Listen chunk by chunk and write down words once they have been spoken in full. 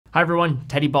Hi everyone,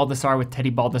 Teddy Baldassarre with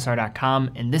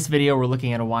TeddyBaldassarre.com. In this video, we're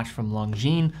looking at a watch from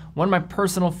Longines, one of my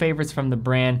personal favorites from the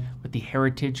brand with the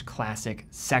Heritage Classic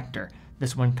sector.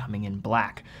 This one coming in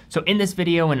black. So in this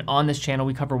video and on this channel,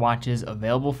 we cover watches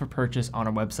available for purchase on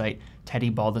our website,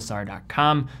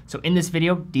 TeddyBaldassarre.com. So in this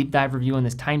video, deep dive review on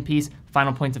this timepiece,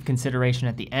 final points of consideration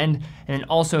at the end. And then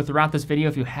also throughout this video,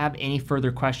 if you have any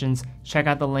further questions, check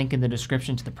out the link in the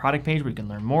description to the product page where you can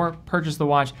learn more, purchase the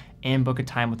watch, and book a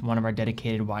time with one of our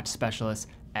dedicated watch specialists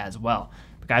as well.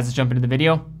 But guys, let's jump into the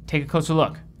video, take a closer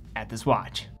look at this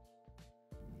watch.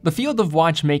 The field of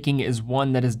watchmaking is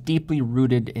one that is deeply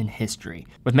rooted in history,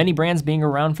 with many brands being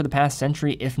around for the past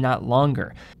century, if not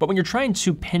longer. But when you're trying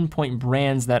to pinpoint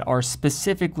brands that are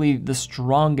specifically the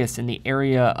strongest in the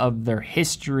area of their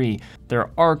history, their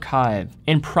archive,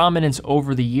 and prominence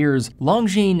over the years,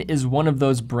 Longines is one of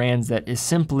those brands that is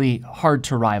simply hard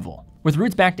to rival. With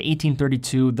roots back to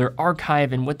 1832, their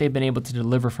archive and what they've been able to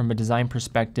deliver from a design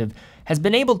perspective has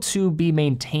been able to be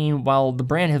maintained while the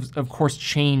brand has, of course,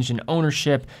 changed in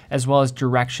ownership as well as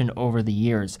direction over the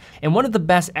years. And one of the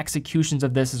best executions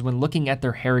of this is when looking at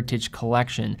their Heritage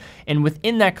collection. And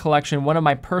within that collection, one of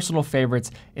my personal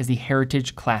favorites is the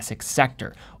Heritage Classic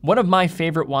sector. One of my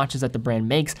favorite watches that the brand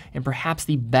makes, and perhaps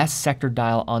the best sector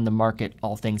dial on the market,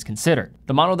 all things considered.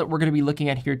 The model that we're going to be looking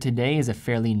at here today is a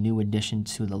fairly new addition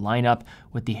to the lineup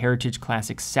with the Heritage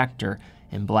Classic sector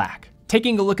in black.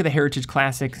 Taking a look at the Heritage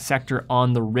Classic sector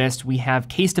on the wrist, we have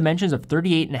case dimensions of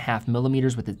 38.5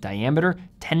 millimeters with its diameter,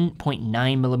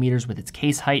 10.9 millimeters with its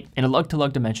case height, and a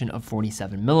lug-to-lug dimension of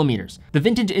 47 millimeters. The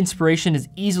vintage inspiration is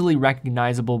easily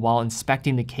recognizable while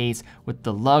inspecting the case, with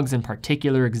the lugs in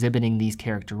particular exhibiting these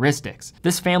characteristics.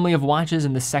 This family of watches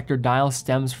in the sector dial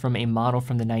stems from a model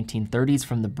from the 1930s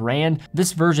from the brand.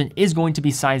 This version is going to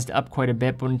be sized up quite a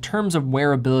bit, but in terms of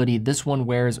wearability, this one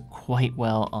wears quite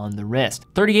well on the wrist.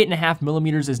 38.5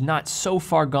 millimeters is not so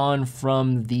far gone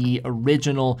from the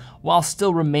original, while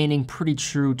still remaining pretty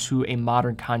true to a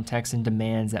modern context and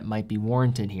demands that might be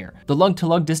warranted here. The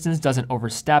lug-to-lug distance doesn't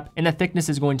overstep, and the thickness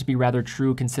is going to be rather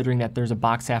true considering that there's a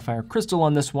box sapphire crystal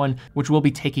on this one, which will be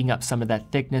taking up some of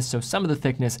that thickness, so some of the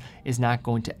thickness is not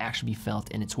going to actually be felt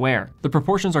in its wear. The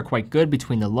proportions are quite good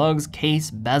between the lugs,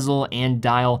 case, bezel, and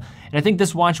dial, and I think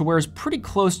this watch wears pretty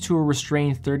close to a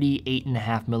restrained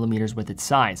 38.5 millimeters with its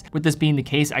size. With this being the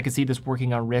case, I can see this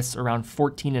working on wrists around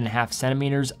 14.5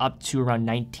 centimeters up to around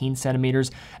 19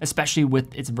 centimeters, especially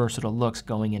with its versatile looks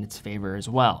going in its favor as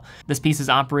well. This piece is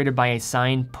operated by a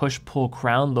signed push-pull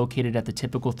crown located at the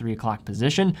typical 3 o'clock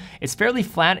position. It's fairly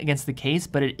flat against the case,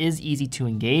 but it is easy to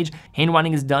engage. Hand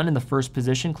winding is done in the first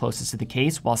position closest to the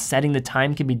case, while setting the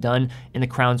time can be done in the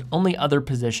crown's only other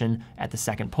position at the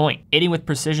second point. Aiding with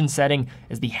precision setting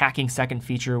is the hacking second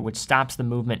feature, which stops the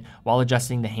movement while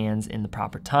adjusting the hands in the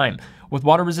proper time. With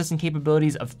water resistant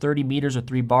capabilities of 30 meters or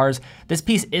 3 bars, this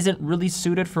piece isn't really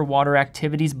suited for water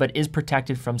activities, but is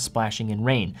protected from splashing in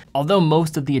rain. Although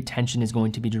most of the attention is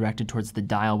going to be directed towards the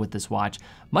dial with this watch,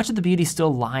 much of the beauty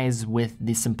still lies with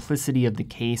the simplicity of the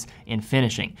case and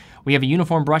finishing. We have a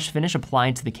uniform brush finish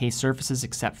applied to the case surfaces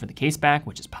except for the case back,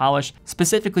 which is polished,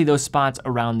 specifically those spots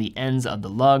around the ends of the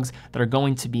lugs that are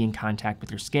going to be in contact with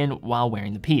your skin while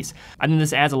wearing the piece. I think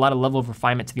this adds a lot of level of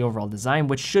refinement to the overall design,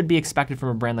 which should be expected from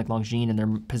a brand like Longines and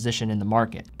their position in the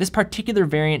market. This particular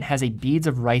variant has a beads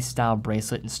of rice style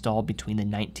bracelet installed between the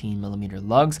 19mm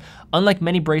lugs. Unlike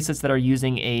many bracelets that are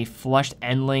using a flushed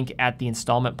end link at the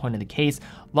installment point of the case,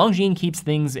 Longines keeps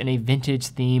things in a vintage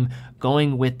theme,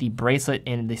 going with the bracelet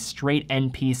and the straight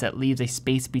end piece that leaves a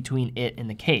space between it and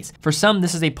the case. For some,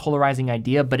 this is a polarizing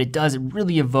idea, but it does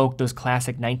really evoke those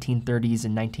classic 1930s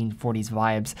and 1940s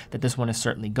vibes that this one is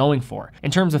certainly going for.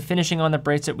 In terms of finishing on the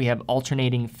bracelet, we have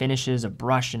alternating finishes of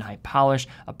brush and high polish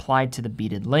applied to the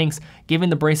beaded links, giving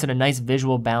the bracelet a nice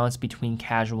visual balance between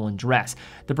casual and dress.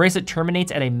 The bracelet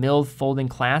terminates at a milled folding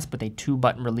clasp with a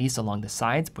 2-button release along the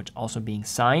sides, which also being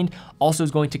signed. Also is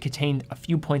going to contain a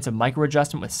few points of micro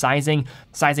adjustment with sizing.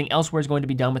 Sizing elsewhere is going to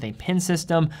be done with a pin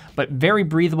system, but very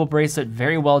breathable bracelet,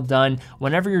 very well done.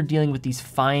 Whenever you're dealing with these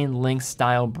fine link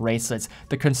style bracelets,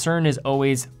 the concern is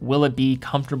always, will it be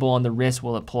comfortable on the wrist?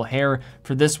 Will it pull hair?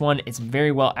 For this one, it's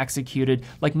very well executed.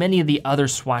 Like many of the other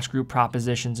Swatch Group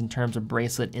propositions in terms of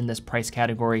bracelet in this price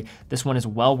category, this one is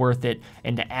well worth it,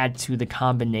 and to add to the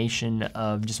combination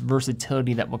of just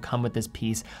versatility that will come with this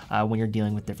piece when you're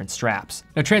dealing with different straps.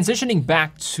 Now transitioning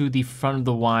back to the front of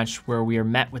the watch, where we are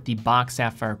met with the box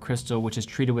sapphire crystal, which is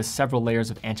treated with several layers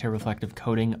of anti-reflective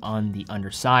coating on the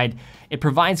underside. It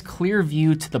provides clear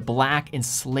view to the black and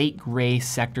slate gray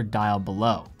sector dial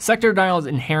below. Sector dials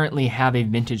inherently have a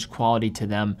vintage quality to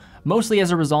them, mostly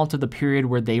as a result of the period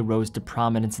where they rose to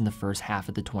prominence in the first half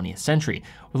of the 20th century,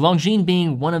 with Longines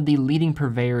being one of the leading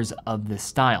purveyors of this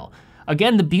style.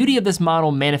 Again, the beauty of this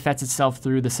model manifests itself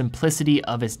through the simplicity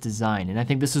of its design, and I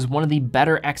think this is one of the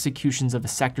better executions of a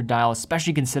sector dial,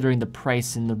 especially considering the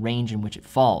price and the range in which it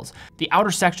falls. The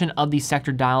outer section of the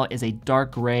sector dial is a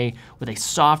dark gray with a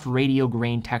soft radio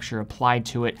grain texture applied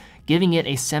to it, giving it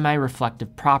a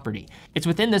semi-reflective property. It's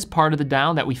within this part of the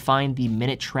dial that we find the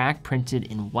minute track printed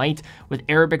in white with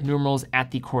Arabic numerals at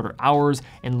the quarter hours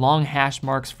and long hash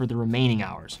marks for the remaining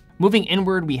hours. Moving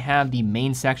inward, we have the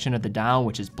main section of the dial,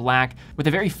 which is black, with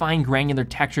a very fine granular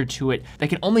texture to it that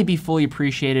can only be fully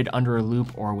appreciated under a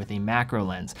loupe or with a macro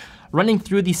lens. Running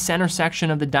through the center section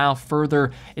of the dial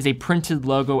further is a printed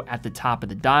logo at the top of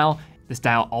the dial. This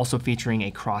dial also featuring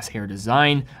a crosshair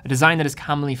design, a design that is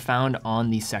commonly found on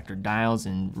the sector dials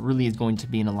and really is going to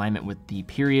be in alignment with the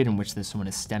period in which this one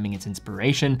is stemming its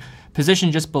inspiration.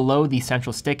 Positioned just below the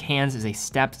central stick hands is a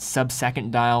stepped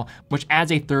sub-second dial, which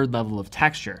adds a third level of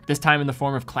texture, this time in the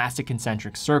form of classic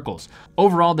concentric circles.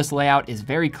 Overall, this layout is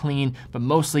very clean, but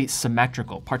mostly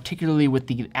symmetrical, particularly with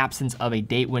the absence of a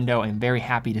date window. I'm very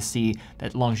happy to see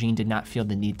that Longines did not feel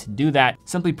the need to do that.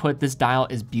 Simply put, this dial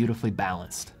is beautifully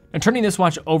balanced. And turning this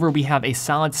watch over, we have a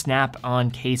solid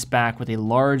snap-on case back with a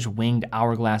large winged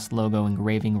hourglass logo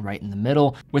engraving right in the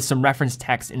middle, with some reference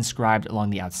text inscribed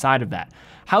along the outside of that.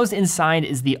 Housed inside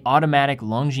is the automatic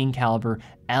Longines caliber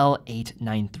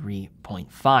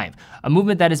L893.5, a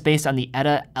movement that is based on the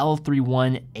ETA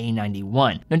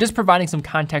L31A91. Now, just providing some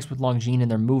context with Longines and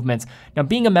their movements, now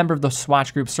being a member of the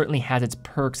Swatch Group certainly has its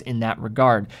perks in that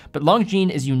regard, but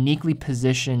Longines is uniquely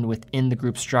positioned within the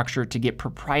group structure to get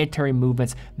proprietary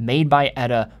movements made by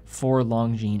ETA for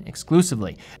Longines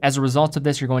exclusively. As a result of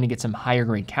this, you're going to get some higher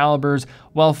grade calibers,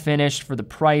 well finished for the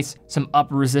price, some up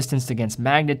resistance against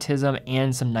magnetism,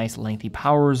 and some nice lengthy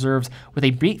power reserves with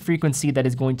a beat frequency that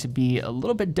is going to be a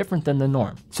little bit different than the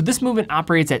norm. So this movement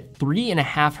operates at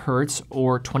 3.5 Hertz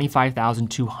or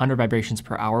 25,200 vibrations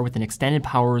per hour with an extended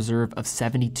power reserve of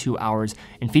 72 hours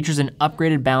and features an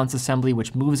upgraded balance assembly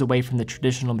which moves away from the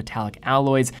traditional metallic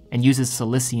alloys and uses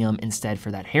silicium instead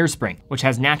for that hairspring, which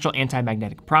has natural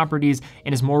anti-magnetic properties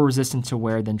and is more resistant to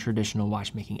wear than traditional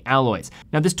watchmaking alloys.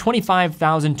 Now, this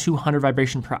 25,200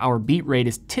 vibration per hour beat rate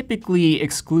is typically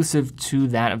exclusive to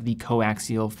that of the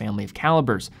coaxial family of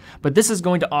calibers, but this is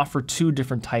going to offer two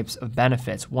different types of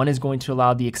benefits. One is going to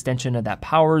allow the extension of that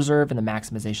power reserve and the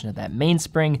maximization of that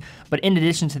mainspring, but in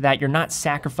addition to that, you're not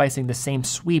sacrificing the same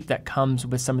sweep that comes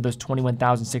with some of those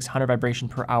 21,600 vibration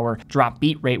per hour drop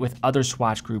beat rate with other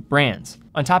Swatch Group brands.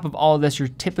 On top of all of this, you're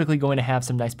typically going to have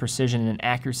some nice precision and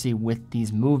accuracy with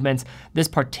these movements. This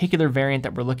particular variant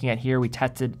that we're looking at here, we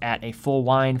tested at a full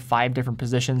wind, 5 different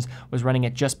positions, was running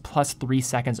at just +3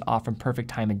 seconds off from perfect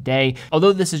time of day.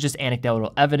 Although this is just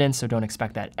anecdotal evidence, so don't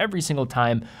expect that every single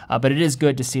time, but it is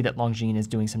good to see that Longines is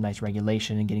doing some nice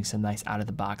regulation and getting some nice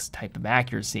out-of-the-box type of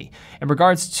accuracy. In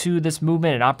regards to this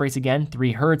movement, it operates again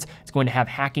 3 Hertz. It's going to have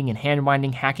hacking and hand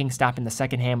winding, hacking stopping the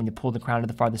second hand when you pull the crown to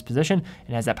the farthest position,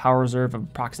 and has that power reserve of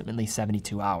approximately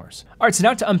 72 hours. All right, so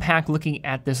now to unpack looking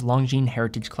at this Longines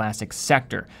Heritage Classic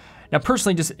sector. Now,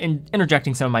 personally, just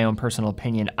interjecting some of my own personal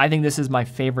opinion, I think this is my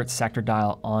favorite sector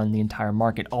dial on the entire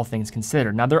market, all things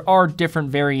considered. Now, there are different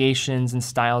variations and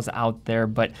styles out there,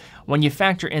 but when you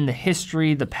factor in the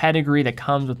history, the pedigree that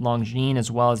comes with Longines,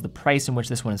 as well as the price in which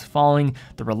this one is falling,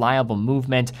 the reliable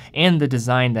movement, and the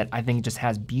design that I think just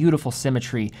has beautiful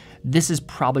symmetry, this is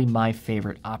probably my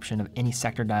favorite option of any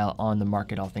sector dial on the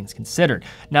market, all things considered.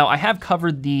 Now, I have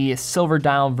covered the silver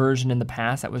dial version in the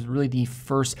past. That was really the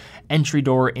first entry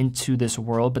door into this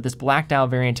world, but this black dial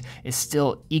variant is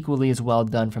still equally as well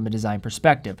done from a design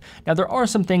perspective. Now, there are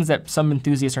some things that some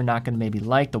enthusiasts are not going to maybe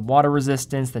like: the water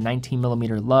resistance, the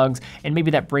 19mm lugs, and maybe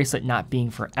that bracelet not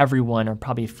being for everyone are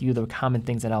probably a few of the common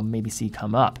things that I'll maybe see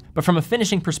come up. But from a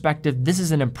finishing perspective, this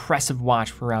is an impressive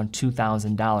watch for around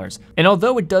 $2,000. And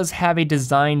although it does have a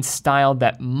design style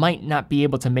that might not be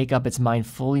able to make up its mind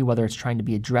fully, whether it's trying to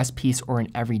be a dress piece or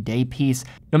an everyday piece,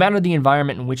 no matter the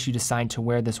environment in which you decide to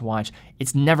wear this watch,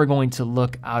 it's never going to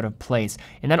look out of place.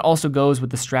 And that also goes with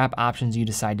the strap options you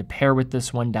decide to pair with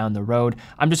this one down the road.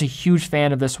 I'm just a huge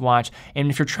fan of this watch, and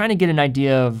if you're trying to get an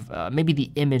idea of maybe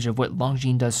the image of what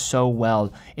Longines does so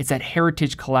well, it's that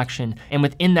heritage collection, and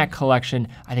within that collection,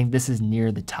 I think this is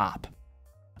near the top.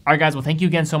 All right, guys, well, thank you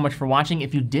again so much for watching.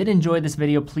 If you did enjoy this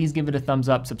video, please give it a thumbs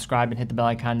up, subscribe, and hit the bell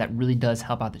icon. That really does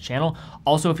help out the channel.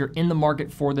 Also, if you're in the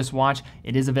market for this watch,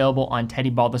 it is available on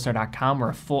TeddyBaldassarre.com. We're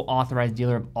a full authorized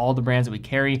dealer of all the brands that we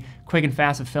carry. Quick and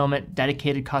fast fulfillment,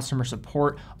 dedicated customer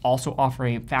support, also offer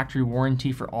a factory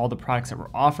warranty for all the products that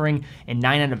we're offering, and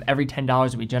 9 out of every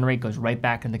 $10 that we generate goes right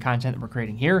back in the content that we're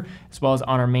creating here, as well as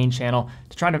on our main channel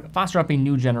to try to foster up a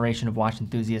new generation of watch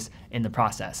enthusiasts in the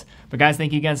process. But guys,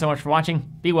 thank you again so much for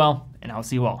watching. Be well, and I'll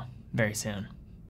see you all very soon.